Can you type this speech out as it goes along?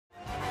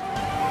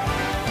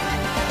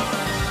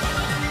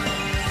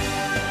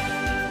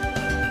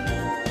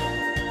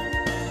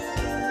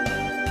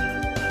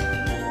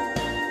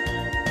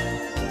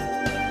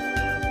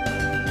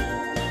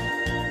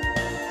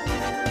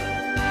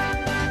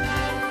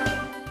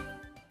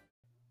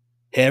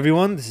Hey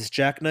everyone, this is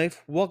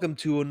JackKnife. Welcome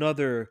to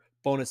another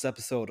bonus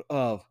episode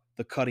of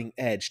the Cutting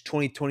Edge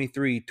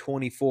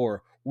 2023-24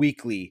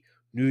 weekly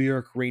New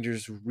York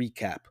Rangers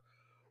recap.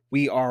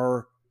 We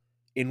are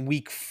in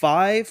week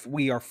 5.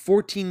 We are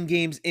 14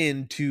 games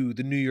into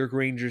the New York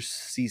Rangers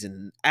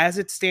season as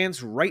it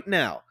stands right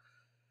now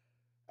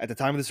at the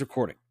time of this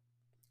recording,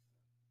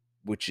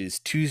 which is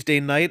Tuesday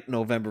night,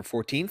 November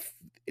 14th.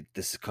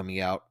 This is coming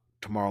out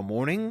tomorrow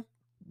morning,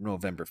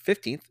 November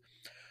 15th.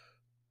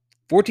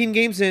 14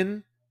 games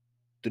in,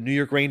 the New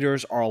York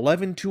Rangers are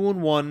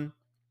 11-2-1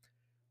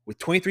 with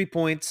 23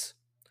 points,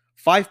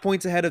 5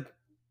 points ahead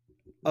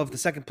of the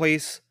second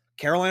place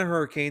Carolina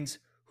Hurricanes,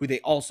 who they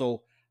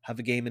also have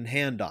a game in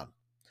hand on.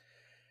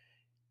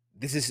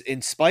 This is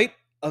in spite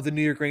of the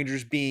New York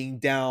Rangers being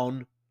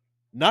down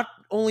not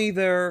only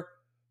their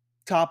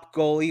top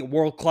goalie,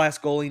 world-class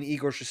goalie in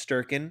Igor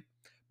Shesterkin,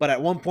 but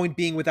at one point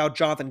being without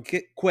Jonathan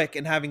Quick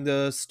and having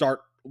to start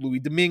Louis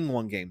Domingue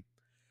one game.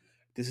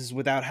 This is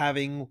without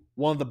having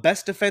one of the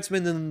best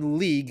defensemen in the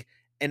league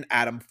and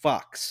Adam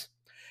Fox.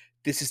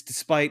 This is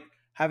despite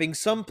having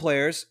some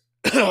players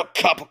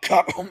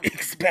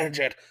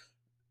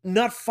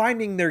not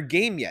finding their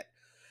game yet.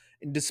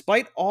 And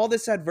despite all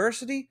this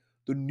adversity,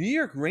 the New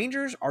York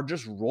Rangers are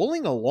just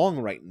rolling along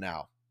right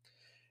now.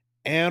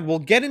 And we'll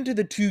get into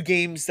the two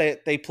games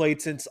that they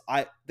played since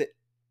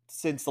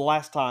the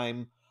last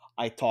time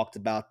I talked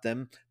about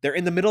them. They're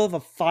in the middle of a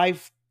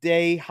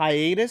 5-day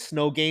hiatus,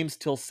 no games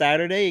till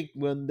Saturday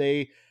when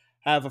they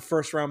have a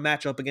first-round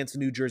matchup against the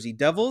New Jersey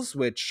Devils,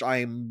 which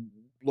I'm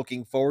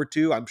looking forward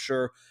to. I'm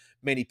sure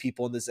many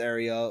people in this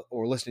area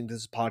or listening to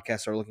this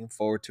podcast are looking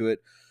forward to it.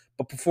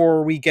 But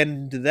before we get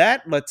into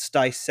that, let's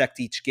dissect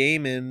each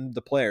game and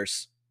the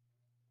players.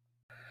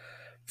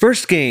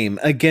 First game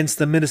against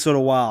the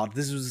Minnesota Wild.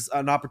 This was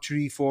an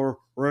opportunity for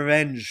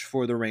revenge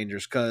for the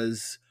Rangers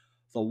because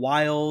the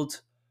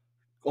Wild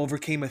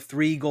overcame a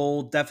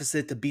 3-goal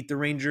deficit to beat the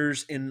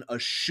Rangers in a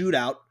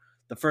shootout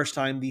the first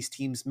time these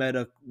teams met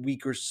a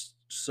week or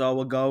so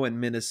ago in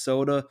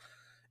Minnesota.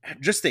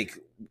 Just think,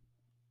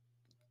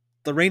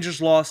 the Rangers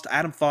lost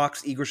Adam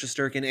Fox, Igor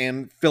Shesterkin,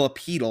 and Philip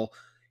Hedl,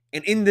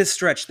 and in this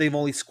stretch, they've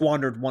only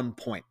squandered 1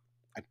 point.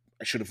 I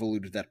should have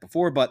alluded to that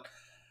before, but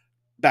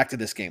back to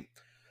this game.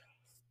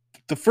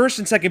 The first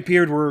and second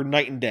period were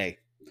night and day.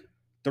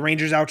 The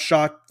Rangers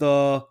outshot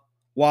the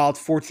Wild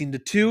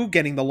 14-2,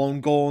 getting the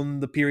lone goal in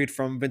the period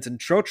from Vincent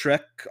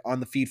Trocheck on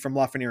the feed from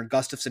Lafreniere and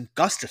Gustafsson.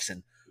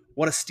 Gustafsson,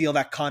 what a steal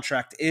that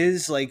contract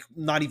is, like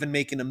not even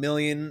making $1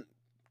 million,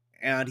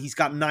 and he's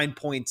got 9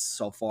 points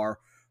so far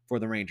for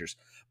the Rangers.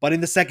 But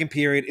in the second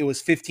period, it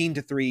was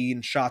 15-3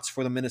 in shots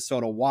for the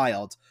Minnesota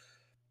Wild.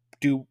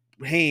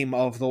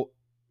 Duhaime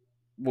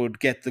would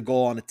get the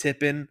goal on a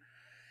tip-in,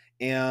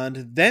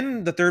 and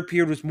then the third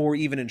period was more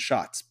even in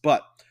shots.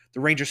 But the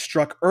Rangers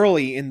struck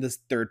early in this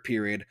third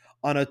period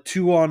on a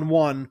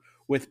 2-on-1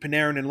 with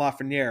Panarin and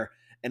Lafreniere,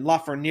 and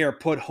Lafreniere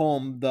put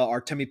home the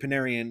Artemi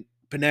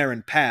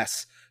Panarin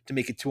pass to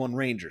make it 2-1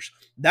 Rangers.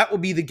 That will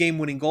be the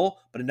game-winning goal,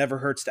 but it never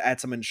hurts to add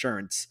some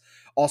insurance.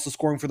 Also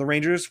scoring for the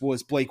Rangers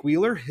was Blake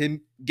Wheeler,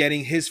 him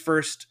getting his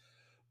first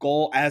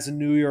goal as a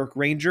New York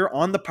Ranger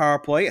on the power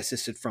play,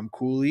 assisted from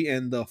Cooley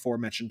and the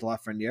aforementioned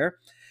Lafreniere.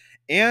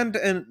 And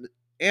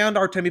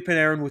Artemi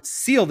Panarin would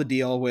seal the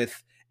deal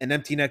with an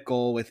empty net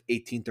goal with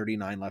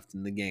 18:39 left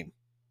in the game.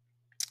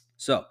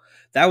 So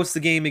that was the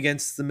game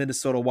against the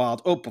Minnesota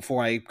Wild. Oh,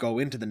 before I go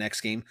into the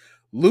next game,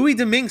 Louis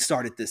Domingue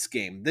started this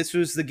game. This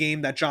was the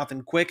game that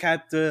Jonathan Quick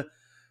had to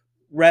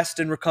rest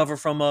and recover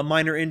from a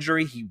minor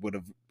injury. He would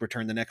have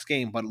returned the next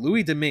game, but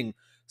Louis Domingue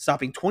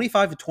stopping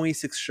 25 to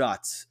 26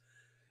 shots.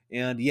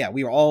 And yeah,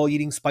 we were all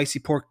eating spicy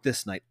pork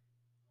this night.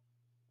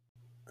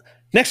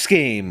 Next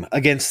game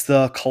against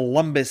the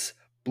Columbus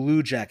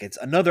Blue Jackets.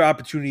 Another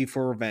opportunity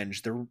for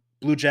revenge. The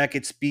Blue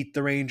Jackets beat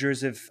the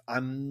Rangers, if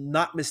I'm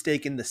not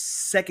mistaken, the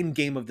second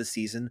game of the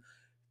season.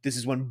 This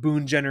is when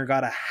Boone Jenner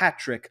got a hat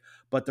trick,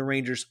 but the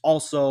Rangers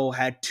also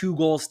had 2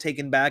 goals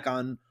taken back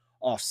on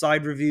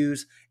offside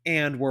reviews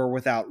and were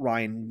without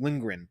Ryan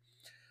Lindgren.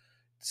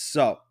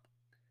 So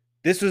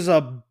this was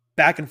a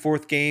back and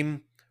forth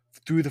game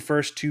through the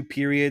first 2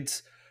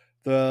 periods.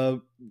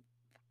 Both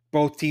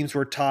teams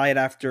were tied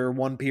after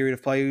 1 period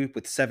of play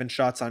with 7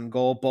 shots on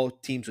goal.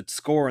 Both teams would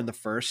score in the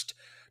first.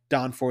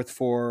 Danforth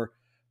for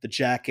the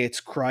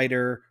Jackets,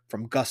 Kreider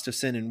from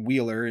Gustafsson, and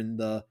Wheeler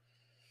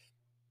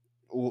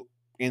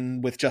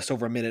with just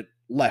over a minute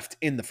left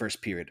in the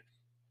first period.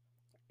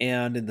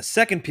 And in the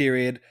second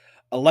period,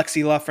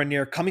 Alexis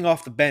Lafreniere, coming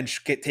off the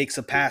bench, takes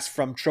a pass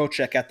from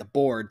Trocheck at the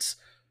boards,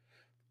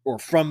 or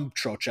from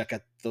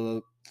Trocheck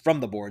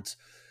from the boards,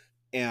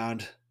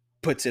 and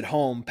puts it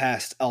home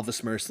past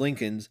Elvis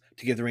Merce-Lincoln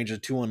to give the Rangers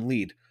a 2-1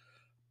 lead.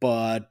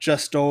 But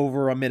just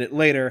over a minute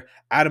later,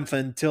 Adam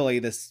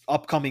Fantilli, this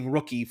upcoming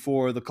rookie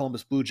for the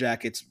Columbus Blue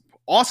Jackets,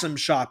 awesome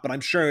shot, but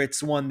I'm sure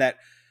it's one that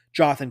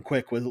Jonathan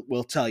Quick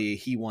will tell you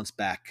he wants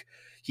back.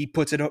 He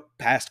puts it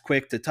past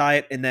Quick to tie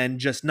it, and then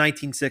just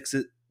 19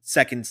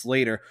 seconds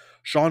later,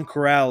 Sean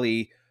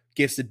Corrali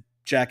gives the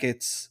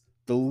Jackets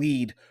the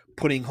lead,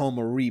 putting home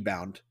a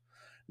rebound.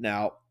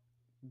 Now,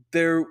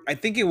 I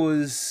think it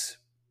was,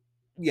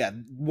 yeah,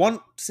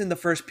 once in the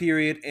first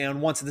period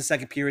and once in the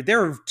second period,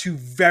 there were two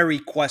very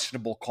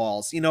questionable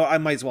calls. I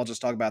might as well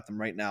just talk about them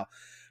right now.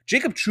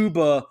 Jacob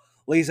Trouba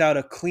lays out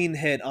a clean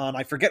hit on,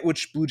 I forget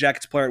which Blue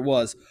Jackets player it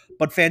was,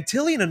 but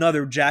Fantilli and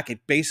another Jacket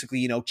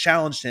basically,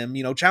 challenged him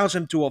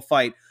to a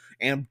fight,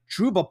 and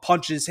Trouba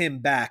punches him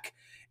back,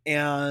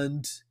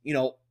 and,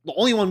 the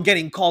only one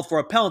getting called for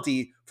a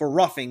penalty for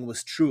roughing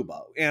was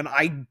Trouba, and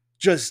I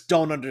just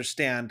don't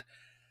understand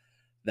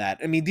that.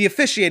 I mean, the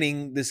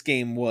officiating this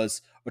game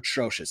was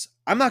atrocious.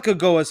 I'm not going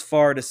to go as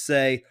far to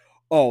say,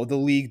 oh, the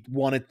league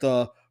wanted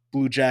the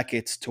Blue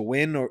Jackets to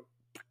win, or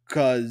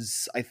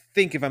because I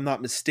think, if I'm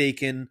not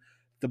mistaken,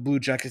 the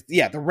Blue Jackets,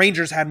 yeah, the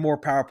Rangers had more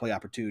power play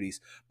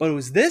opportunities. But it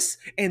was this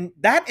and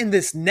that in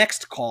this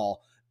next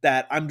call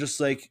that I'm just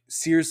like,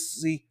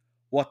 seriously,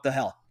 what the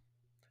hell?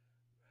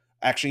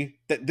 Actually,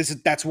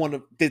 that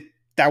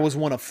was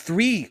one of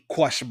three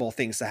questionable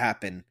things to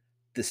happen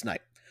this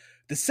night.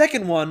 The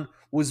second one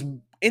was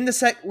in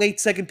the late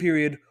second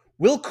period.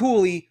 Will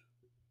Cooley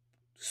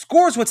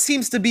scores what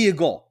seems to be a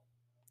goal.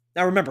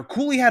 Now remember,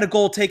 Cooley had a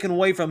goal taken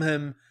away from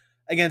him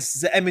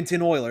against the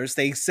Edmonton Oilers.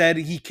 They said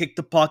he kicked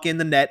the puck in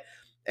the net,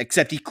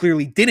 except he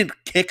clearly didn't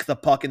kick the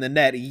puck in the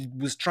net. He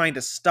was trying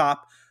to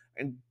stop,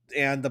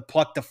 and the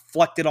puck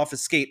deflected off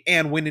his skate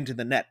and went into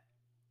the net.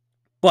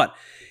 But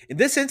in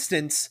this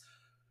instance,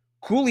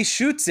 Cooley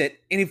shoots it,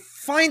 and he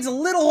finds a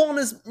little hole in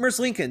his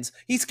Merzlikins.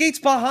 He skates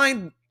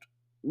behind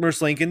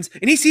Merzlikins,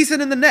 and he sees it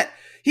in the net.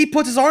 He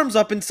puts his arms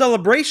up in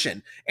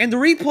celebration, and the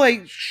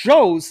replay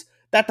shows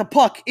that the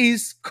puck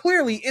is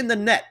clearly in the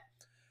net.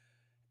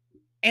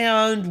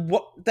 And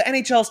the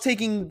NHL is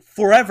taking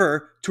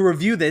forever to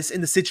review this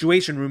in the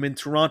Situation Room in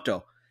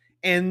Toronto.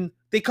 And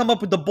they come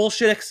up with the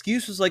bullshit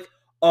excuses like,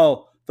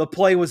 oh, the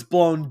play was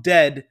blown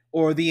dead,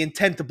 or the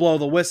intent to blow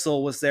the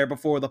whistle was there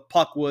before the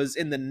puck was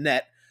in the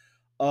net.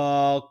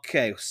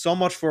 Okay, so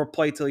much for a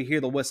play till you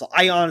hear the whistle.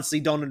 I honestly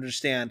don't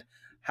understand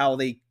how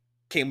they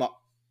came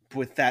up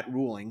with that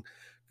ruling.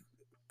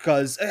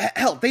 Because,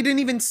 hell, they didn't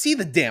even see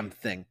the damn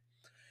thing.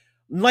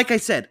 Like I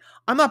said,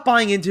 I'm not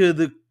going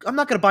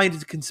to buy into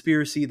the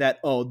conspiracy that,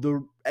 oh,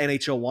 the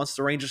NHL wants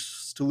the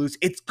Rangers to lose.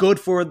 It's good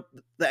for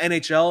the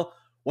NHL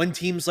when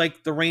teams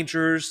like the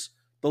Rangers,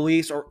 the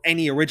Leafs, or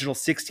any original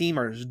six team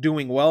are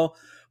doing well.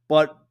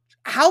 But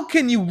how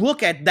can you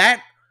look at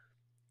that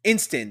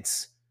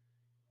instance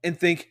and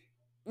think,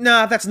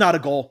 nah, that's not a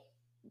goal?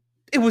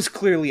 It was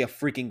clearly a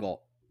freaking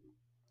goal.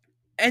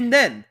 And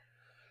then,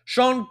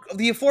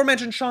 the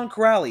aforementioned Sean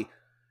Corrali,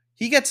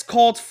 he gets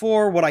called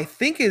for what I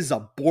think is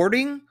a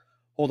boarding.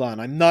 Hold on,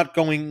 I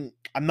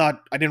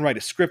didn't write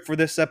a script for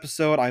this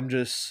episode. I'm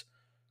just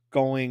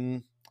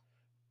going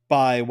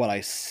by what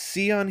I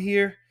see on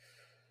here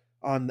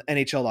on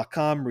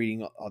NHL.com,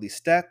 reading all these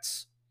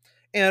stats.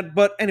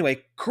 But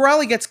anyway,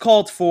 Corrali gets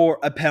called for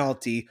a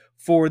penalty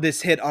for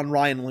this hit on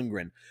Ryan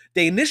Lindgren.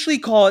 They initially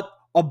call it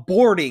a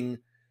boarding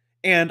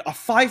and a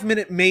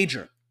 5-minute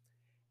major.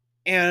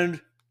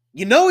 And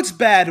it's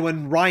bad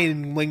when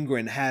Ryan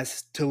Lindgren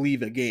has to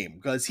leave a game,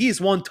 because he is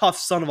one tough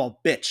son of a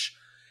bitch.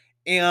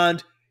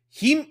 And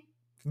he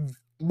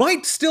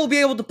might still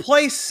be able to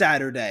play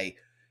Saturday.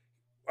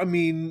 I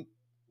mean,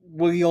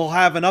 we'll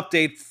have an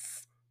update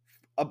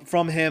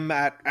from him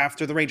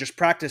after the Rangers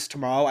practice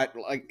tomorrow. At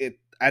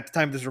the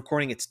time of this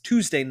recording, it's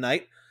Tuesday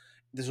night.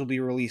 This will be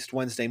released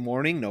Wednesday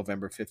morning,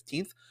 November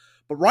 15th.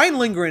 But Ryan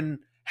Lindgren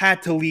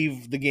had to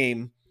leave the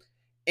game.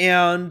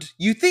 And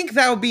you think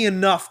that would be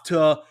enough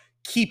to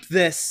keep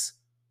this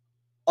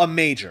a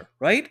major,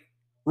 right?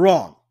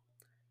 Wrong.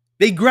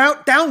 They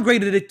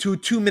downgraded it to a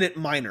 2-minute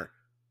minor.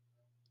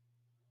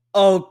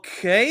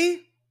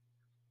 Okay,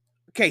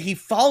 he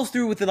follows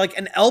through with like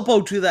an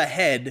elbow to the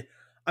head.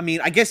 I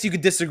mean, I guess you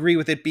could disagree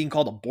with it being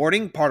called a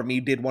boarding. Part of me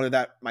did one of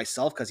that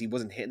myself because he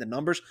wasn't hitting the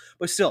numbers.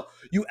 But still,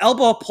 you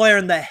elbow a player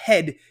in the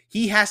head,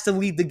 he has to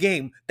lead the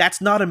game. That's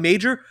not a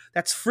major.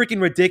 That's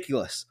freaking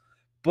ridiculous.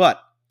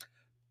 But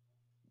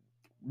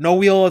no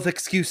wheel of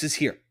excuses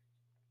here.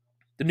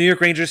 The New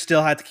York Rangers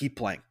still had to keep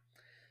playing.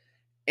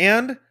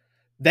 And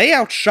they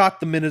outshot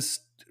the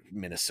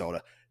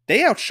Minnesota.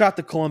 They outshot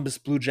the Columbus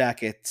Blue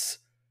Jackets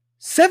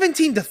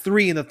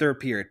 17-3 in the third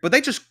period, but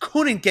they just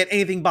couldn't get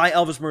anything by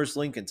Elvis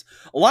Merzlikins.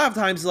 A lot of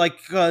times,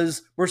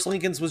 because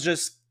Merzlikins was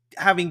just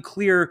having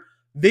clear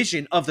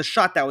vision of the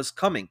shot that was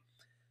coming.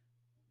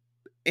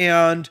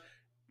 And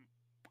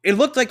it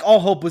looked like all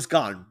hope was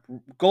gone.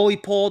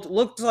 Goalie pulled.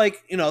 Looked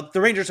like, the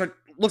Rangers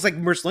looks like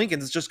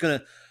Merzlikins is just going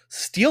to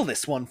steal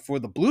this one for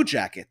the Blue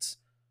Jackets.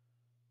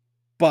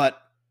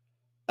 But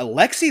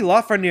Alexis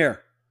Lafreniere,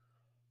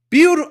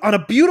 on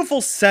a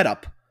beautiful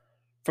setup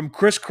from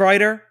Chris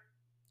Kreider,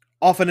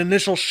 off an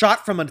initial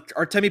shot from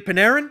Artemi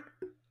Panarin,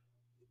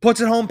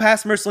 puts it home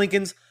past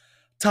Merzlikins,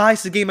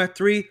 ties the game at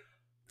 3.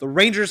 The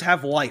Rangers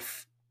have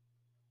life.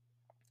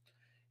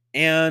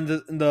 And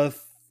in the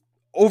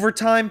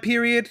overtime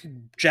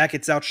period,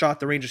 Jackets outshot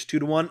the Rangers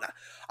 2-1.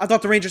 I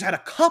thought the Rangers had a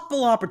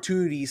couple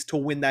opportunities to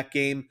win that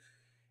game,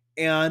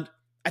 and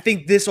I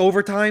think this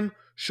overtime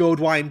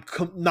showed why I'm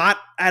not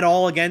at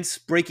all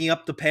against breaking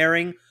up the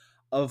pairing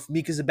of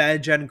Mika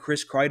Zibanejad and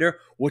Chris Kreider,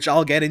 which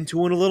I'll get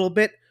into in a little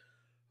bit.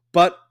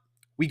 But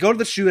we go to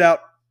the shootout,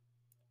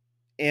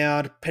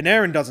 and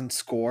Panarin doesn't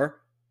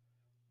score.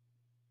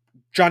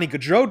 Johnny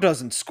Gaudreau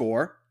doesn't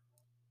score.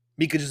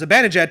 Mika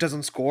Zibanejad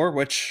doesn't score,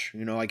 which,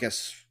 I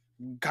guess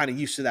kind of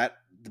used to that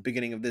at the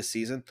beginning of this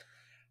season.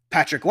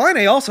 Patrick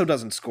Laine also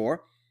doesn't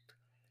score.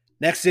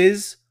 Next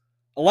is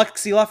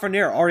Alexis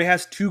Lafreniere. Already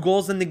has 2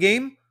 goals in the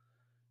game.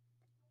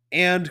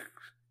 And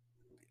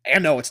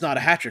no, it's not a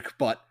hat trick,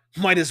 but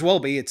might as well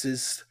be. It's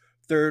his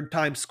 3rd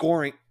time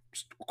scoring,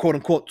 quote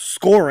unquote,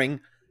 scoring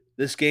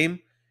this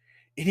game.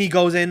 And he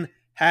goes in,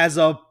 has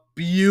a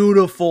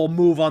beautiful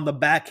move on the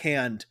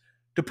backhand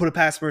to put it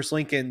past Merce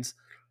Lincolns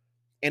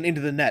and into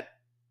the net.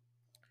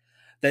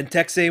 Then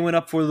Texay went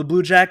up for the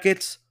Blue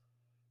Jackets.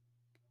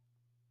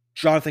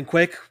 Jonathan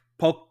Quick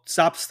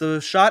stops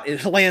the shot.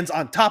 It lands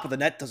on top of the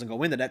net. Doesn't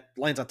go in the net.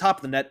 Lands on top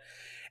of the net.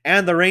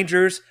 And the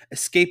Rangers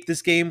escape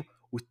this game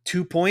with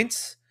 2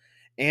 points.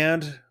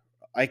 And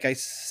like I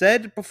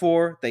said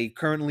before, they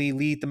currently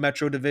lead the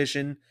Metro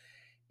Division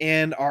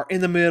and are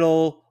in the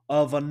middle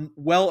of a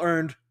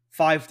well-earned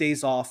 5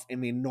 days off. I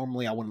mean,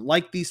 normally I wouldn't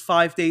like these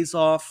 5 days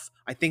off.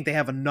 I think they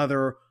have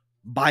another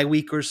bye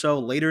week or so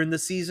later in the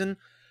season.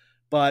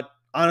 But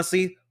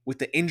honestly, with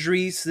the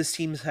injuries this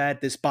team's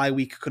had, this bye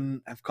week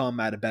couldn't have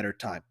come at a better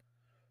time.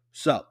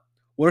 So,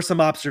 what are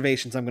some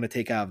observations I'm going to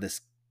take out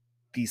of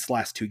these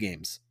last 2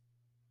 games?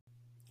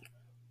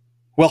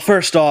 Well,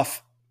 first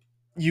off,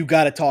 you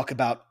got to talk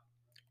about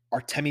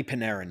Artemi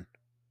Panarin.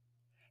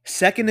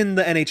 2nd in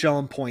the NHL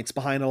in points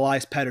behind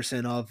Elias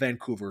Pettersson of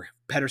Vancouver.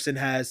 Pettersson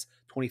has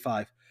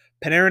 25.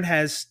 Panarin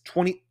has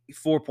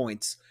 24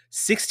 points,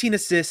 16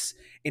 assists,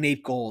 and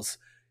 8 goals.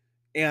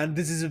 And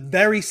this is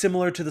very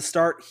similar to the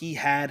start he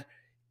had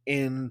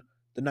in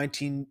the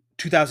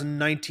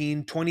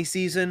 2019-20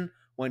 season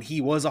when he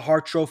was a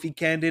Hart Trophy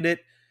candidate,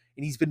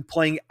 and he's been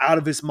playing out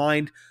of his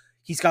mind.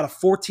 He's got a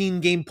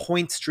 14-game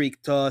point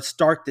streak to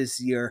start this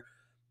year,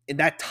 and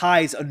that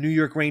ties a New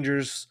York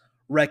Rangers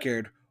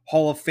record.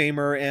 Hall of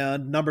Famer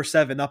and number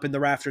 7 up in the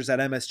rafters at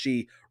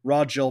MSG,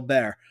 Rod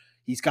Gilbert.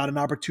 He's got an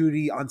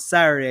opportunity on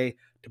Saturday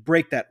to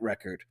break that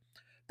record.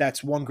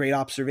 That's one great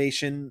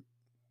observation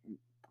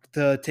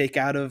to take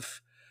out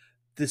of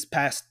these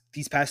past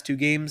 2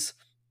 games.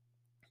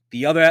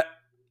 The other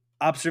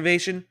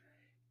observation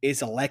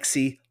is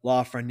Alexis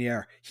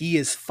Lafreniere. He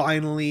is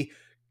finally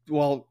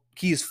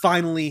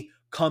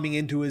coming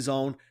into his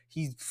own.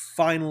 He's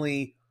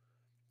finally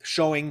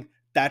showing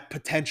that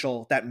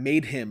potential that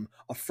made him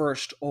a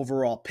 1st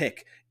overall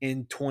pick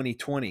in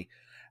 2020.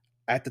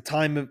 At the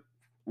time of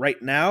right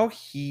now,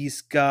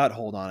 he's got,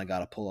 hold on, I got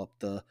to pull up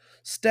the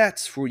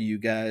stats for you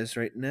guys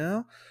right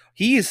now.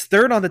 He is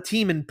 3rd on the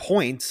team in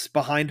points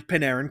behind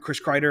Panarin.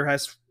 Chris Kreider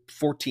has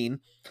 14.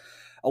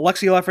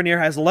 Alexis Lafreniere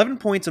has 11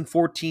 points in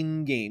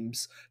 14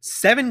 games,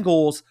 7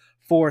 goals,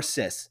 4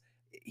 assists.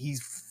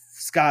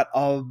 He's got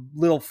a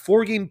little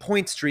 4-game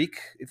point streak,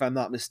 if I'm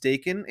not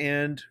mistaken,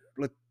 and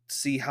let's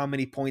see how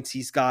many points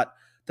he's got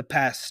the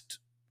past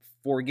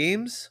 4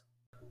 games.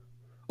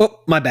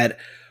 Oh, my bad.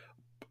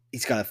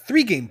 He's got a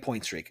 3-game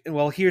point streak. And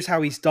well, here's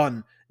how he's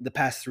done in the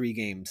past 3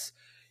 games.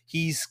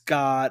 He's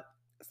got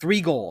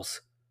 3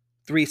 goals,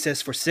 3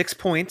 assists for 6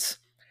 points,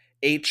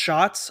 8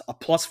 shots, a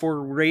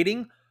 +4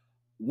 rating,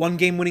 1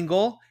 game-winning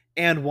goal,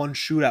 and 1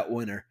 shootout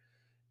winner.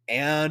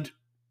 And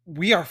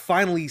we are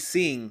finally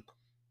seeing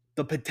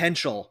the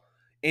potential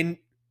in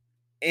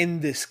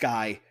this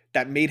guy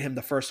that made him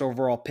the 1st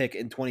overall pick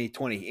in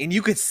 2020. And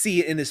you could see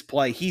it in his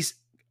play. He's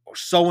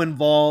so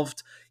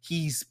involved.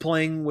 He's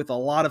playing with a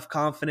lot of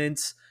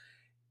confidence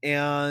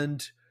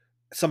and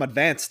some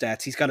advanced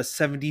stats. He's got a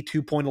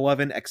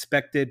 72.11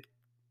 expected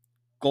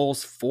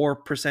goals for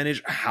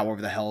percentage,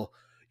 however the hell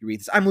you read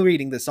this. I'm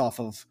reading this off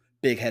of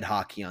Big Head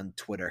Hockey on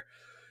Twitter.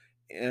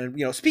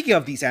 And, speaking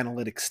of these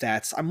analytic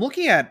stats, I'm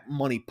looking at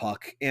Money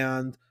Puck,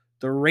 and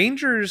the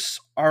Rangers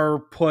are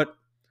put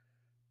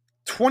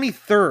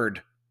 23rd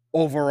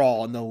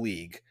overall in the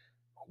league.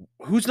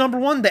 Who's number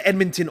 1? The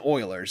Edmonton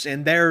Oilers,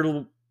 and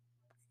they're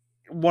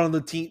one of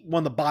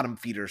the bottom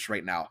feeders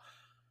right now.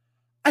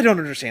 I don't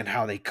understand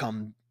how they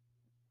come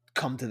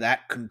to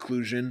that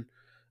conclusion.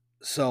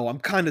 So I'm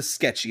kind of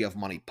sketchy of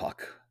Money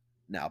Puck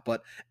now.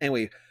 But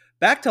anyway,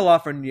 back to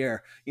Lafreniere.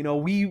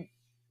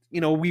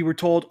 We were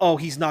told,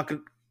 he's not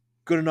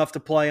good enough to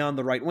play on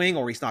the right wing,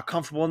 or he's not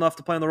comfortable enough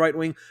to play on the right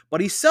wing,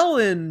 but he's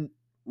selling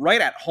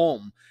right at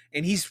home,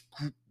 and he's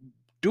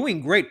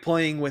doing great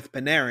playing with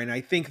Panarin.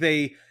 I think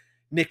they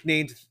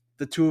nicknamed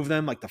the 2 of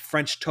them like the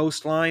French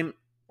toast line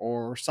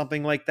or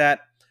something like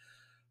that.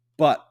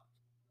 But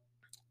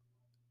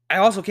I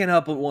also can't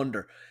help but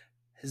wonder,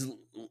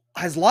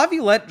 has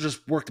Laviolette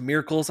just worked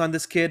miracles on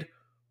this kid,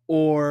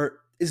 or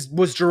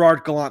was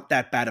Gerard Gallant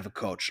that bad of a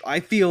coach? I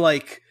feel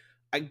like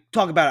I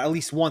talk about it at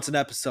least once an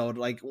episode.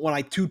 Like when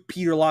I toot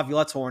Peter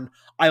Laviolette's horn,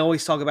 I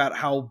always talk about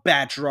how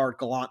bad Gerard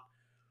Gallant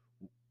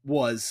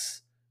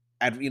was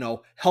at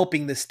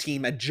helping this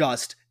team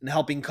adjust and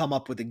helping come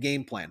up with a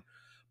game plan.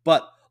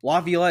 But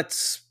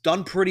Laviolette's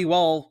done pretty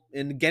well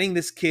in getting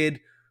this kid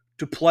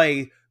to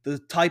play the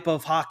type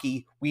of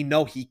hockey we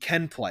know he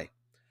can play.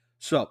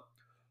 So,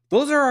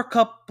 those are a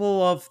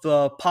couple of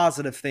the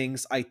positive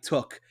things I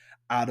took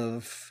out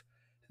of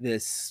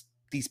these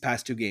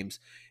past two games.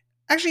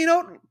 Actually,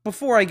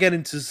 before I get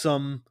into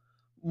some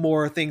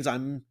more things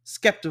I'm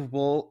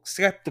skeptical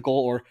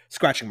or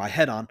scratching my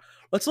head on,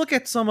 let's look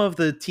at some of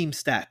the team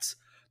stats.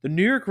 The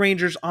New York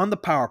Rangers on the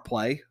power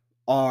play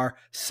are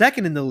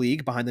second in the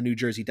league behind the New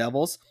Jersey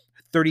Devils,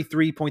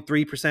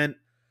 33.3%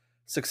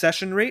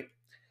 succession rate,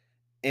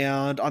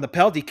 and on the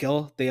penalty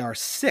kill, they are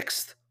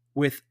sixth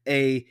with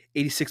a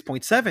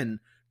 86.7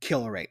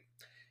 kill rate.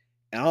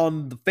 And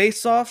on the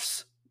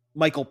faceoffs,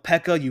 Michael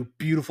Pekka, you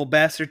beautiful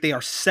bastard, they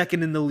are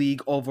second in the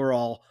league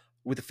overall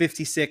with a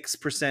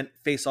 56%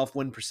 faceoff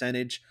win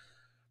percentage.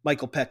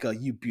 Michael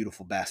Pekka, you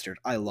beautiful bastard.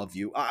 I love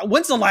you.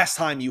 When's the last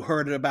time you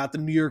heard about the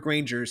New York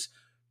Rangers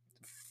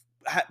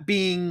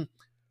being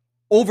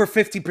over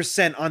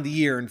 50% on the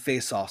year in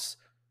faceoffs?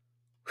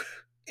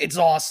 It's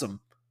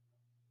awesome.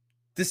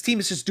 This team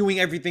is just doing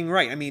everything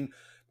right. I mean,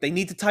 they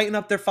need to tighten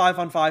up their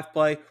 5-on-5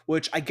 play,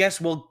 which I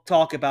guess we'll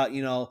talk about,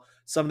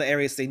 some of the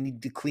areas they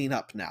need to clean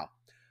up now.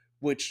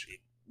 Which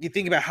you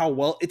think about how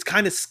well, it's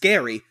kind of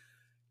scary.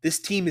 This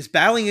team is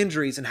battling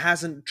injuries and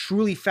hasn't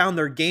truly found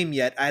their game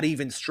yet at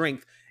even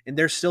strength, and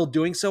they're still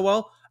doing so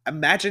well.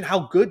 Imagine how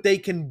good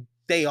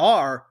they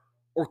are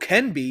or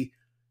can be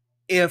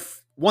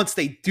if once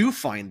they do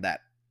find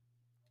that.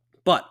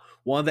 But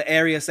one of the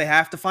areas they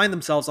have to find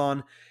themselves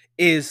on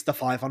is the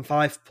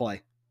 5-on-5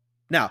 play.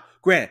 Now,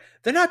 granted,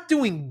 they're not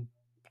doing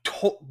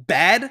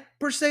bad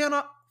per se on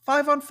a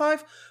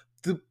 5-on-5,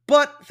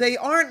 but they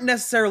aren't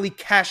necessarily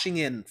cashing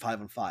in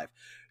 5-on-5.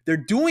 They're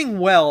doing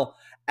well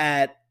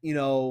at,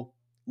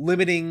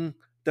 limiting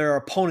their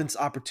opponent's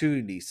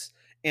opportunities.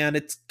 And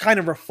it's kind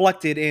of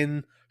reflected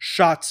in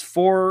shots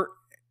for,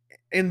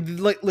 and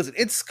listen,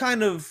 it's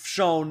kind of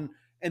shown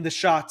in the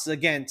shots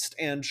against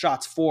and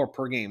shots for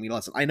per game.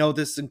 Listen, I know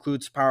this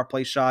includes power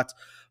play shots,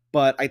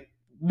 but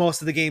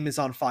most of the game is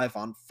on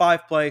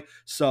 5-on-5 play,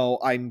 so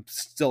I'm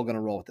still going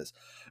to roll with this.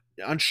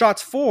 On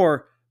shots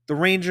for, the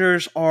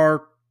Rangers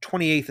are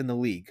 28th in the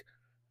league.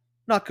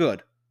 Not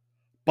good.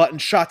 But in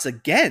shots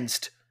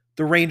against,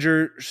 the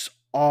Rangers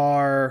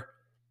are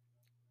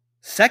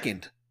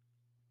second,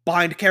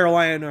 behind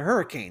Carolina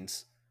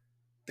Hurricanes.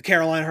 The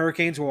Carolina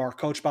Hurricanes, who are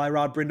coached by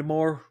Rod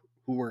Brindamore,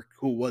 who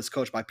was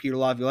coached by Peter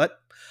Laviolette.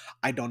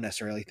 I don't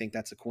necessarily think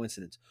that's a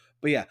coincidence.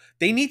 But yeah,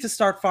 they need to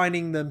start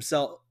finding the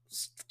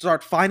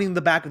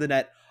back of the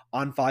net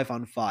on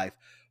 5-on-5,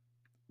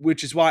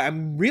 which is why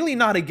I'm really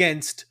not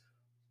against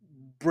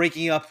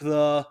breaking up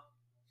the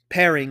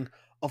pairing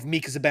of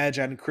Mika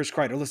Zibanejad and Chris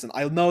Kreider. Listen,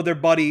 I know they're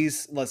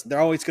buddies. Listen, they're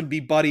always going to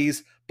be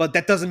buddies, but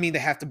that doesn't mean they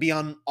have to be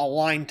on a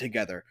line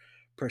together,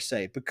 per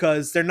se,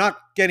 because they're not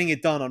getting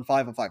it done on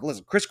 5-on-5.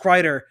 Listen, Chris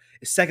Kreider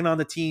is second on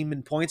the team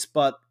in points,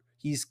 but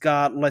he's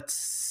got,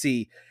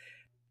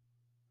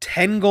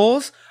 10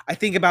 goals. I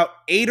think about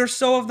 8 or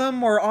so of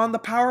them were on the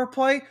power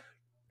play.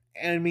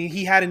 And I mean,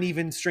 he had an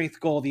even strength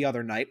goal the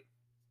other night.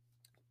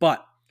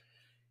 But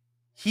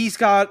he's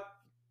got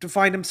to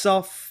find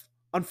himself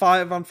on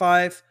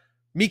 5-on-5.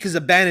 Mika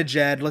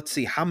Zibanejad, let's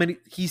see how many.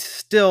 He's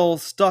still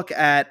stuck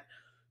at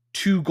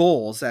 2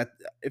 goals.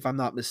 If I'm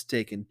not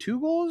mistaken, 2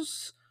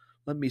 goals.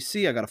 Let me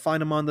see. I got to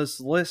find him on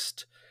this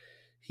list.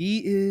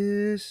 He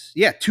is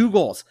 2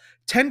 goals,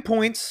 10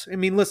 points. I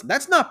mean, listen,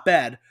 that's not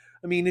bad.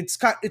 I mean, it's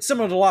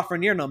similar to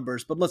Lafreniere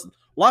numbers, but listen,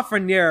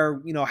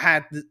 Lafreniere,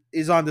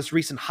 is on this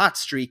recent hot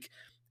streak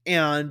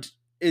and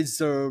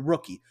is a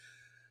rookie,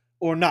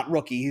 or not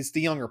rookie. He's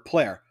the younger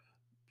player.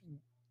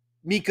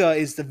 Mika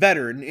is the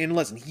veteran, and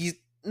listen, he's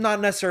not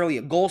necessarily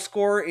a goal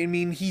scorer. I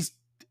mean,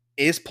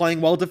 is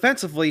playing well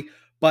defensively,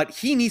 but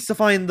he needs to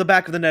find the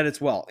back of the net as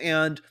well.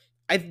 And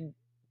I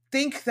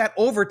think that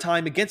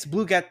overtime against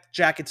Blue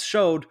Jackets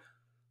showed,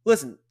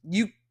 listen,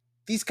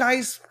 these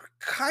guys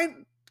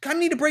kind of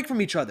need a break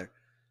from each other,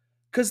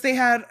 because they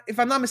had, if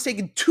I'm not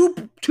mistaken,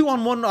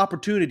 two-on-one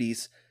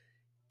opportunities,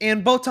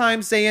 and both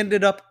times they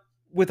ended up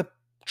with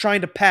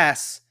trying to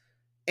pass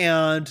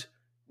and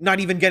not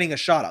even getting a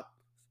shot up.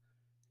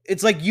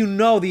 It's like,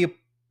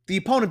 the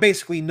opponent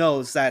basically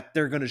knows that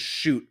they're going to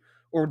shoot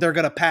or they're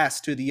going to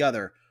pass to the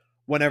other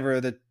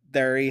whenever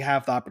they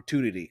have the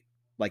opportunity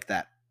like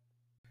that.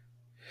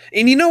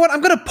 And you know what?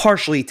 I'm going to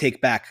partially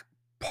take back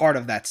part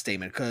of that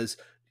statement, because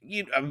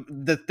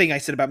the thing I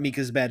said about Mika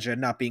Zibanejad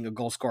not being a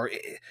goal scorer,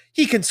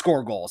 he can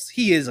score goals.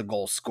 He is a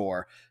goal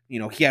scorer.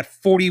 He had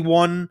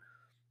 41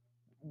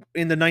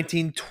 in the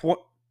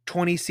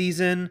 1920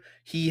 season.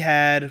 He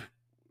had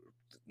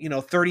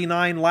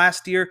 39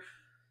 last year.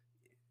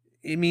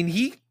 I mean,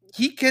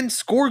 he can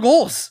score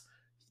goals.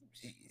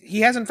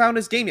 He hasn't found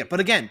his game yet. But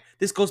again,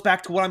 this goes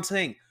back to what I'm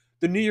saying.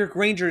 The New York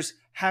Rangers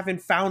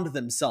haven't found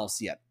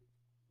themselves yet.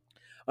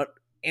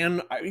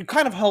 And you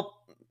kind of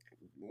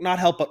not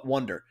help but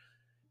wonder.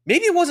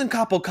 Maybe it wasn't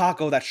Capo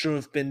Caco that should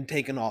have been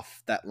taken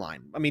off that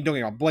line. I mean, don't get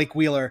me wrong, Blake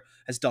Wheeler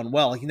has done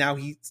well.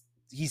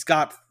 He's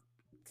got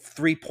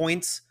 3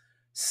 points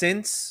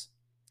since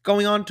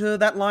going on to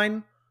that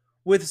line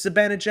with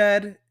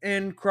Zibanejad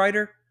and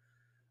Kreider.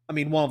 I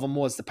mean, one of them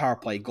was the power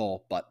play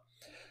goal, but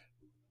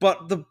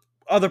the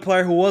other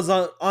player who was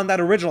on that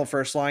original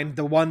first line,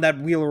 the one that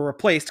Wheeler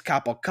replaced,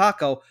 Capo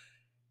Caco,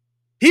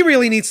 he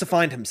really needs to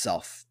find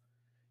himself.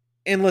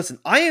 And listen,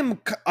 I am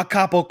a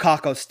Capo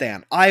Caco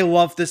stan. I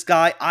love this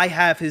guy. I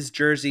have his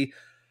jersey,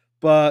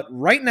 but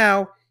right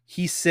now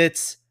he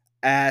sits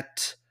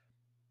at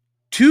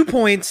 2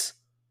 points,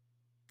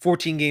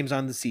 14 games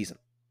on the season.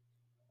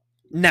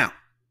 Now,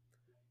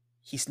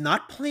 he's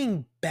not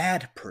playing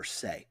bad per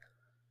se,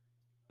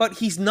 but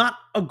he's not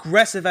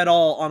aggressive at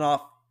all on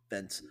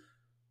offense.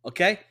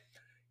 Okay?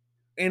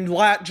 And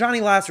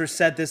Johnny Lazarus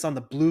said this on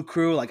the Blue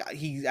Crew. Like,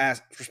 he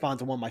responded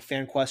to one of my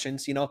fan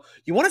questions. You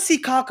want to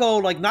see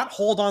Kako like not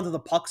hold on to the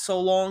puck so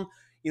long.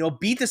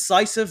 Be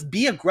decisive,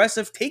 be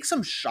aggressive, take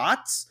some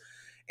shots.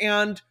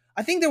 And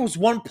I think there was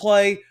one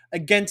play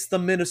against the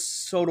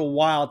Minnesota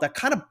Wild that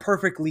kind of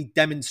perfectly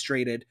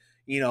demonstrated,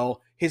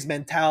 his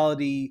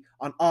mentality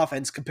on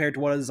offense compared to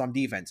what it is on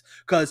defense.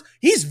 Because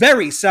he's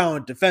very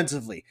sound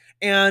defensively,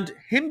 and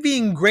him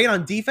being great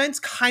on defense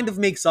kind of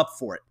makes up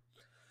for it.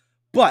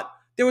 But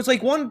there was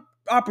like one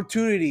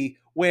opportunity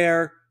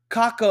where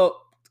Kako,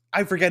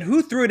 I forget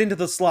who threw it into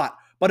the slot,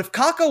 but if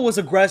Kako was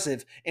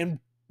aggressive and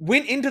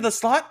went into the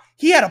slot,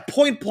 he had a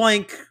point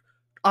blank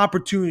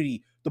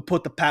opportunity to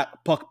put the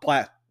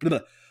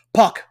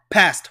puck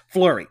past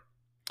Fleury.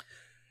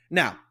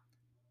 Now,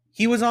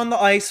 he was on the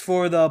ice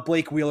for the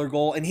Blake Wheeler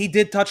goal, and he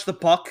did touch the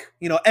puck.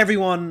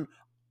 Everyone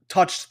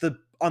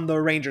on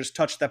the Rangers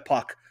touched that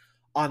puck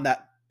on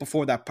that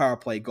before that power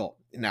play goal.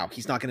 Now,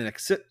 he's not going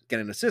to get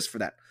an assist for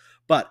that,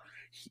 but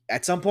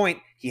at some point,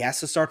 he has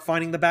to start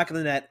finding the back of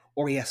the net,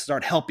 or he has to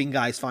start helping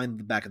guys find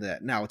the back of the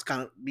net. Now, it's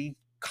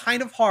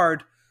kind of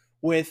hard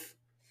with,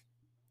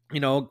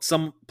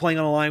 some playing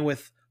on a line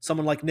with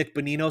someone like Nick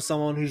Bonino,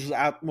 someone who's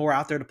more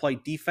out there to play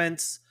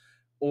defense,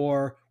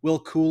 or Will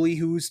Cooley,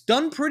 who's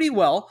done pretty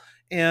well.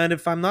 And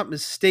if I'm not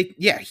mistaken,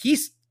 yeah,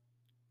 he's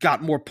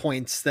got more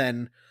points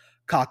than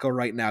Kako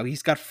right now.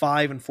 He's got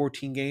 5 in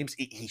 14 games.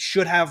 He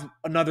should have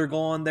another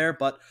goal on there,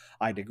 but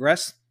I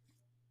digress.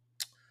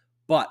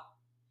 But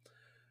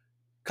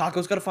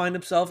Kako's got to find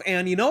himself.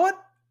 And you know what?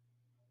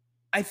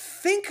 I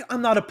think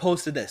I'm not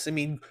opposed to this. I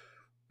mean,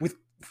 with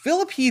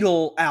Philip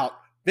Hedl out,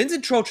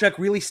 Vincent Trocheck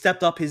really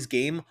stepped up his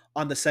game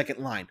on the second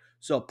line.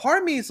 So part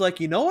of me is like,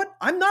 you know what?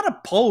 I'm not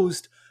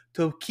opposed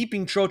to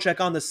keeping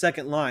Trocheck on the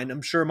second line.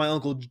 I'm sure my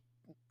Uncle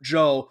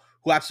Joe,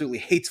 who absolutely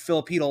hates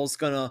Philip Hedl, is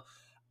going to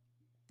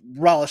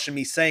relish in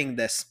me saying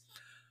this.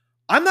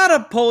 I'm not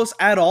opposed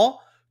at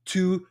all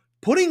to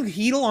putting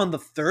Hedl on the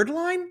third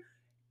line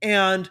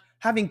and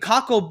having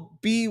Kako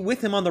be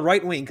with him on the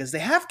right wing, because they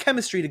have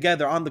chemistry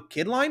together on the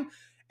kid line,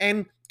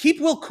 and keep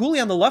Will Cooley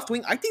on the left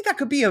wing. I think that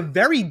could be a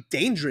very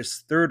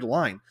dangerous third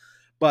line.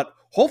 But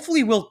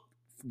hopefully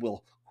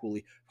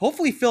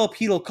hopefully Philip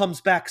Hedl comes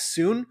back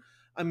soon.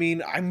 I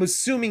mean, I'm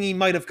assuming he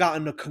might have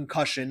gotten a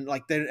concussion.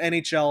 Like, the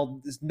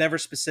NHL is never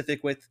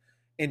specific with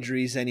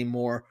injuries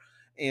anymore,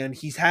 and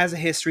he has a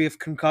history of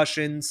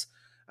concussions.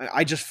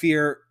 I just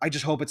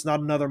hope it's not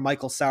another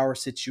Michael Sauer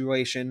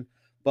situation.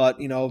 But,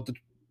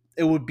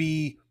 it would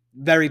be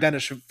very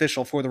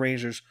beneficial for the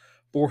Rangers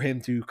for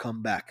him to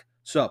come back.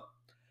 So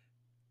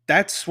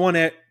that's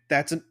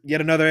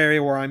yet another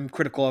area where I'm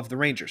critical of the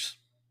Rangers.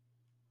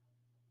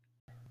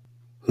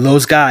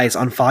 Those guys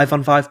on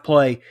 5-on-5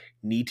 play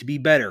need to be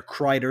better.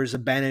 Kreider,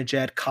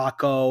 Zibanejad,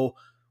 Kako,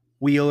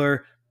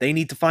 Wheeler, they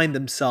need to find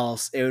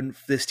themselves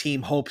if this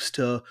team hopes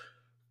to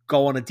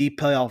go on a deep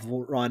playoff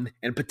run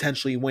and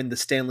potentially win the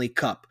Stanley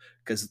Cup.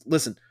 Because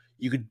listen,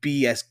 you could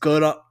be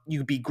you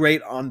could be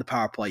great on the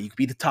power play. You could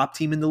be the top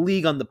team in the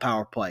league on the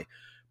power play.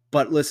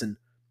 But listen,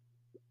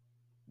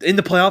 in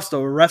the playoffs, the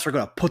refs are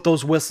going to put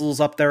those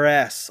whistles up their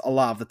ass a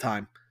lot of the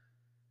time.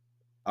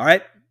 All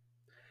right?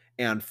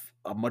 And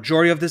a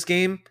majority of this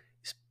game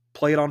is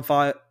played at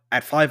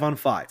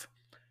 5-on-5.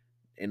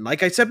 And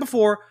like I said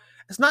before,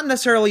 it's not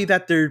necessarily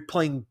that they're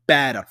playing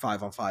bad at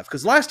 5-on-5.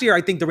 Because last year,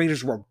 I think the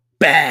Rangers were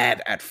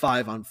bad at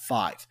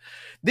 5-on-5.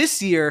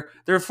 This year,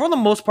 they're for the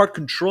most part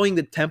controlling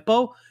the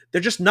tempo.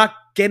 They're just not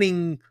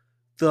getting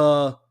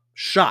the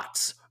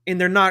shots,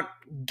 and they're not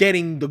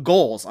getting the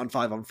goals on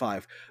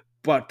 5-on-5.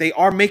 But they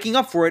are making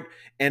up for it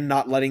and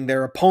not letting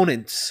their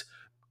opponents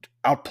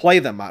outplay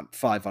them on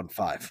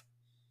 5-on-5.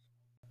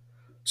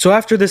 So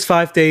after this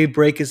 5-day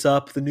break is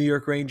up, the New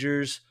York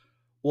Rangers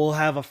will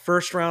have a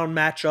first-round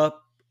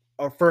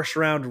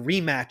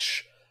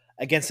rematch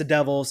against the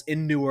Devils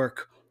in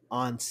Newark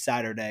on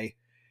Saturday.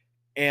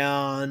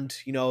 And,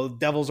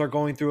 Devils are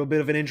going through a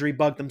bit of an injury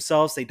bug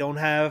themselves. They don't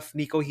have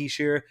Nico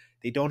Hischier.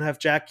 They don't have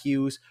Jack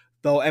Hughes,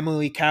 though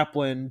Emily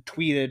Kaplan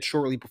tweeted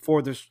shortly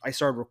before I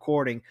started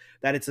recording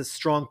that it's a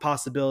strong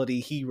possibility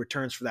he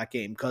returns for that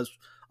game, because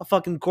of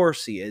fucking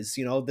course he is.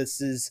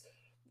 This is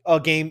a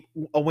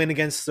win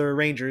against the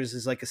Rangers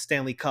is like a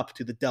Stanley Cup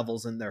to the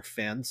Devils and their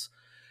fans.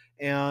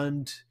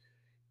 And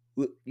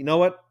you know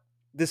what?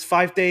 This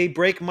 5-day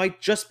break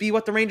might just be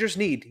what the Rangers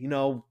need.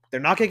 They're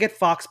not going to get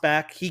Fox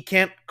back. He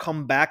can't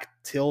come back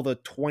till the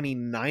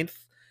 29th.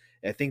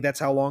 I think that's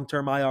how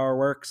long-term IR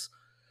works.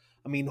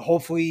 I mean,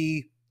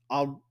 hopefully,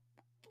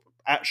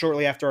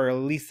 shortly after I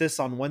release this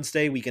on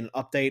Wednesday, we can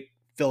update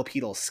Philip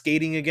Heedle's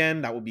skating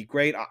again. That would be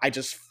great. I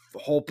just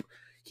hope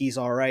he's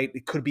all right.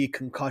 It could be a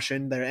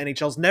concussion.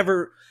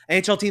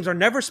 NHL teams are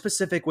never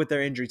specific with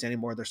their injuries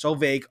anymore. They're so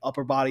vague: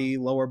 upper body,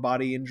 lower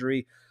body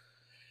injury,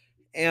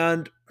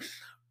 and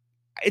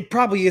it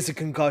probably is a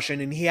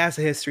concussion. And he has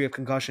a history of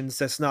concussions.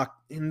 That's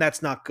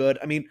not good.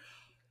 I mean,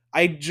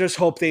 I just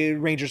hope the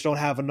Rangers don't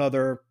have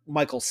another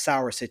Michael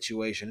Sauer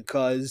situation,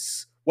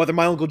 because whether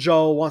my Uncle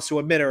Joe wants to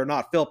admit it or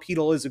not, Phil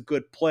Peedle is a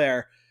good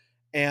player,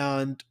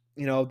 and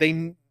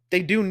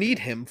they do need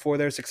him for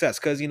their success.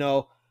 Because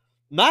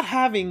not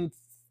having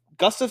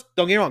Gustav,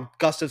 don't get me wrong,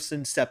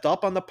 Gustafsson stepped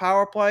up on the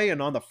power play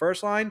and on the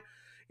first line.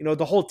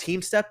 The whole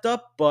team stepped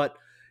up, but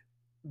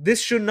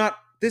this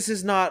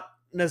is not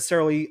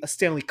necessarily a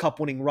Stanley Cup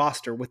winning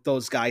roster with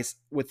those guys,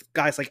 with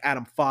guys like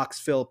Adam Fox,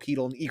 Phil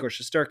Peedle, and Igor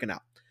Shesterkin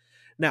out.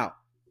 Now,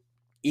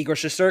 Igor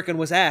Shesterkin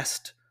was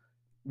asked,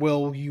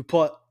 will you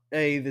put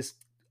this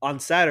on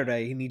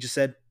Saturday? And he just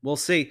said, we'll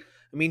see.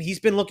 I mean, he's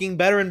been looking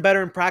better and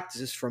better in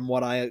practices from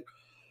what I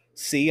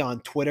see on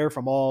Twitter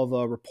from all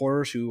the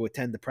reporters who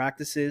attend the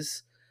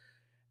practices.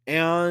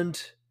 And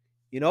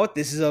you know what?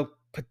 This is a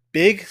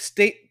big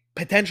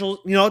potential.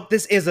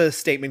 This is a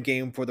statement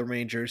game for the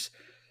Rangers.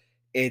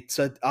 It's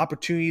an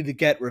opportunity to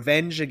get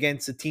revenge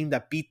against a team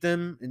that beat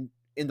them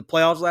in the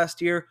playoffs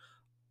last year.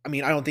 I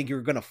mean, I don't think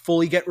you're going to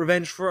fully get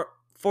revenge for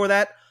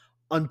that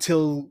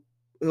until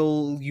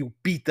you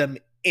beat them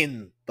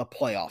in the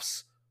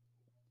playoffs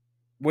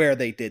where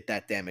they did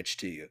that damage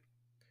to you.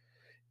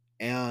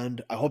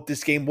 And I hope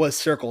this game was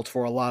circled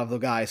for a lot of the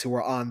guys who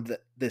were on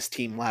this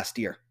team last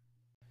year.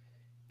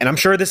 And I'm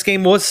sure this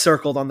game was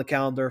circled on the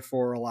calendar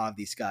for a lot of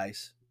these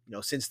guys.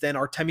 Since then,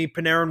 Artemi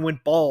Panarin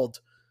went bald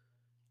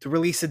to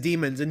release the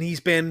demons, and he's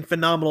been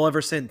phenomenal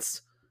ever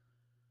since.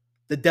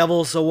 The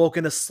Devils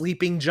awoken a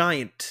sleeping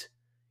giant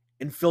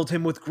and filled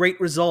him with great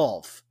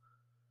resolve.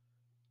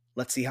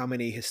 Let's see how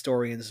many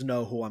historians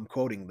know who I'm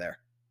quoting there.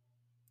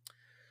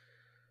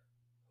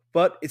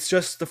 But it's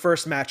just the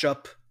first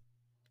matchup.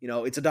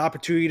 It's an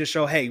opportunity to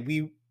show, hey,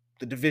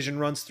 the division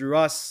runs through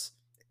us,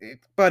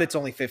 but it's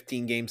only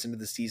 15 games into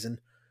the season.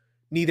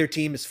 Neither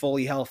team is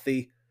fully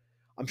healthy.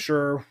 I'm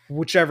sure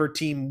whichever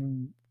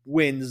team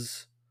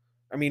wins,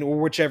 or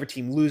whichever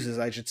team loses,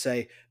 I should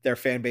say, their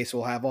fan base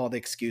will have all the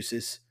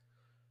excuses.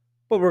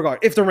 But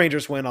if the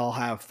Rangers win, I'll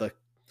have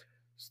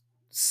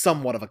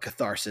somewhat of a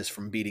catharsis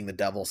from beating the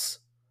Devils.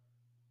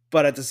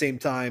 But at the same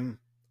time,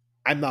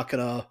 I'm not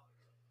going to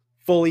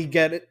fully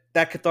get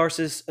that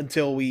catharsis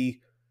until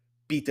we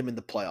beat them in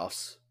the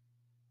playoffs.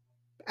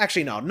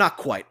 Actually, no, not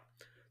quite.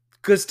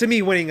 Because to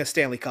me, winning a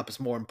Stanley Cup is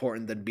more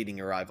important than beating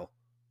your rival.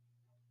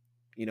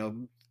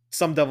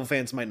 Some Devil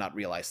fans might not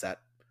realize that.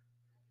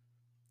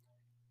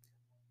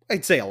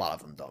 I'd say a lot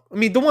of them don't. I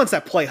mean, the ones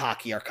that play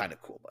hockey are kind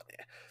of cool, but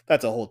yeah,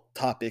 that's a whole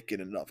topic in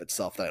and of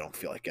itself that I don't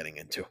feel like getting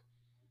into.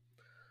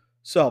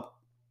 So,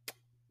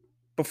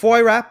 before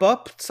I wrap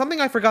up, something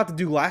I forgot to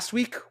do last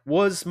week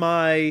was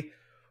my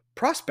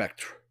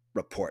prospect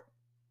report.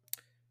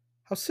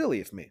 How silly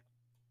of me.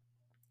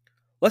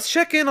 Let's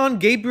check in on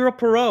Gabriel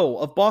Perreault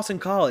of Boston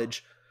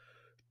College.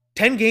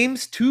 10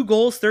 games, 2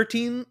 goals,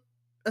 13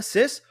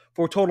 assists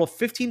for a total of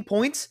 15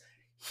 points.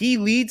 He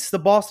leads the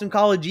Boston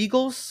College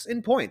Eagles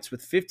in points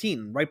with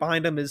 15. Right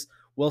behind him is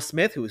Will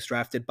Smith, who was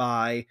drafted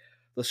by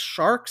the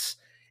Sharks,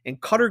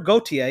 and Cutter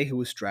Gauthier, who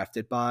was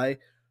drafted by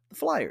the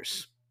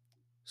Flyers.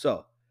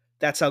 So,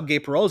 that's how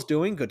Gabe Perreault's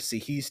doing. Good to see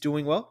he's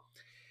doing well.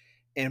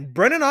 And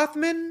Brennan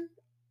Othmann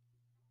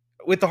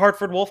with the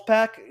Hartford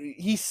Wolfpack,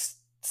 he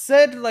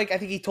said, I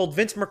think he told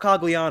Vince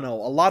Mercogliano,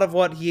 a lot of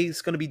what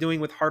he's going to be doing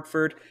with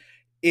Hartford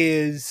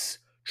is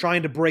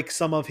trying to break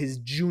some of his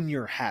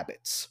junior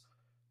habits.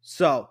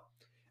 So,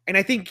 and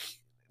I think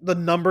the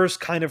numbers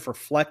kind of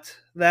reflect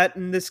that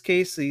in this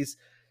case. He's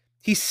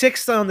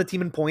 6th on the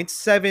team in points,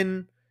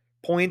 7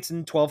 points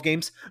in 12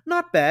 games.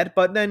 Not bad,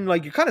 but then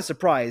you're kind of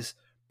surprised.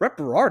 Brett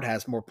Berard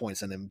has more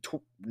points than him,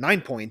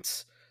 9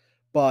 points.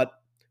 But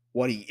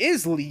what he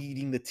is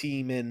leading the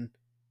team in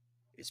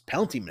is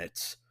penalty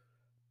minutes,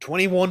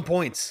 21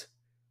 points.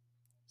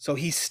 So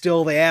he's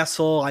still the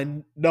asshole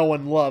I know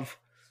and love.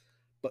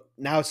 But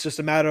now it's just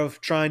a matter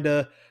of trying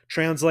to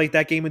translate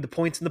that game into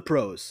points in the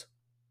pros.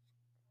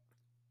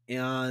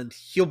 And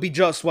he'll be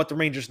just what the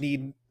Rangers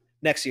need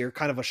next year.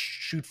 Kind of a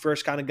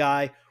shoot-first kind of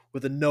guy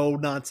with a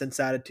no-nonsense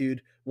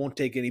attitude. Won't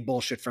take any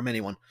bullshit from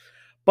anyone.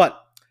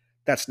 But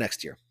that's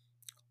next year.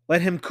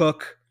 Let him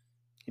cook.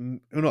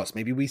 And who knows?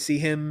 Maybe we see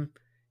him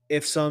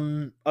if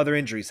some other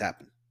injuries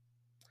happen.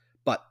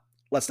 But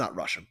let's not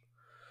rush him.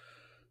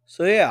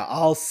 So yeah,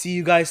 I'll see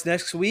you guys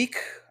next week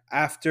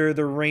after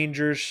the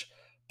Rangers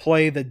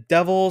play the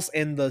Devils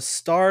and the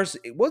Stars.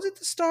 Was it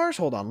the Stars?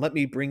 Hold on. Let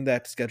me bring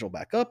that schedule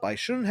back up. I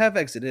shouldn't have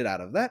exited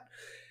out of that.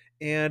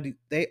 And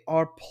they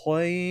are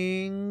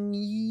playing,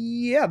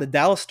 the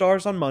Dallas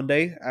Stars on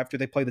Monday after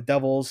they play the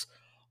Devils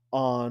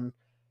on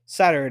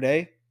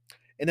Saturday.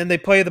 and then they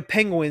play the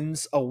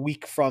Penguins a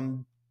week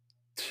from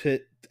to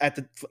at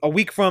the a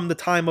week from the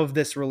time of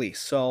this release.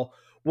 So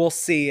we'll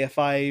see if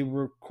I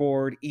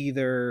record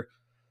either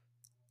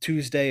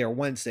Tuesday or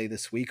Wednesday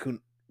this week.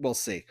 We'll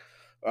see.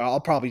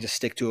 I'll probably just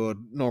stick to a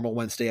normal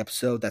Wednesday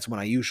episode. That's when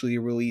I usually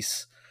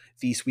release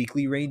these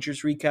weekly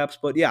Rangers recaps.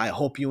 But yeah, I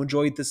hope you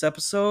enjoyed this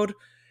episode.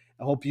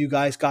 I hope you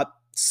guys got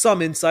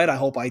some insight. I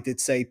hope I did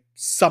say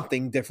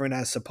something different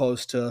as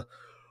opposed to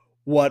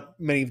what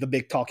many of the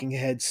big talking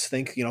heads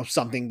think.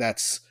 Something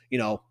that's,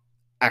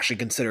 actually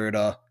considered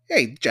a,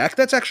 hey, Jack,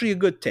 that's actually a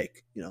good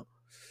take.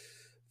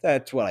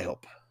 That's what I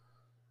hope.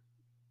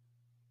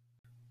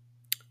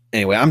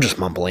 Anyway, I'm just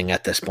mumbling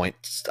at this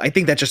point. I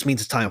think that just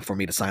means it's time for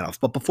me to sign off.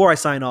 But before I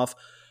sign off,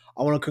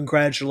 I want to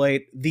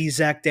congratulate the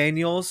Zach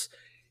Daniels.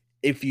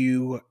 If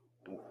you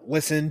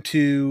listen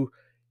to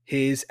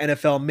his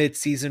NFL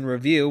midseason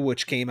review,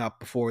 which came out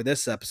before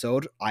this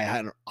episode,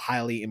 I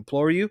highly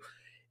implore you.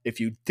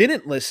 If you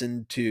didn't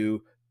listen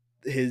to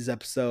his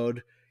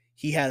episode,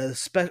 he had a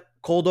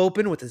cold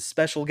open with a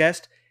special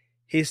guest,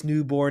 his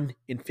newborn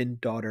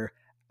infant daughter,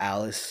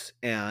 Alice,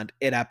 and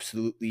it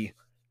absolutely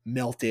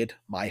melted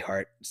my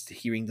heart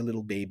hearing the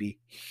little baby,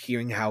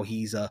 hearing how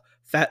he's a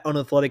fat,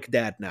 unathletic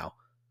dad now.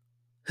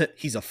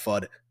 He's a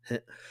fud.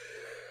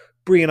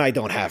 Bree and I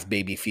don't have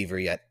baby fever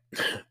yet.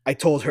 I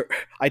told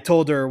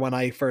her when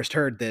I first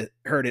heard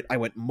it, I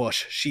went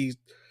mush.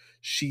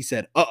 She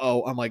said,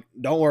 "Uh-oh." I'm like,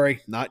 "Don't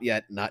worry, not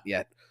yet, not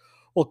yet."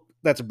 Well,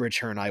 that's a bridge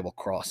her and I will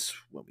cross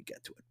when we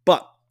get to it.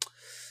 But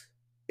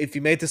if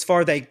you made this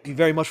far, thank you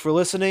very much for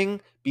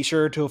listening. Be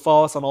sure to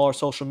follow us on all our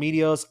social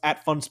medias,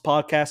 at Funds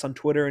Podcast on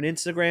Twitter and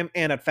Instagram,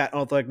 and at Fat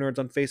Unathletic Nerds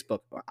on Facebook.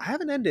 I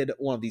haven't ended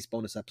one of these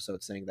bonus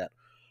episodes saying that.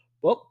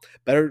 Well,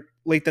 better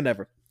late than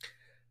never.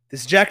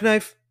 This is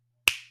JackKnife.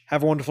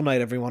 Have a wonderful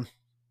night, everyone.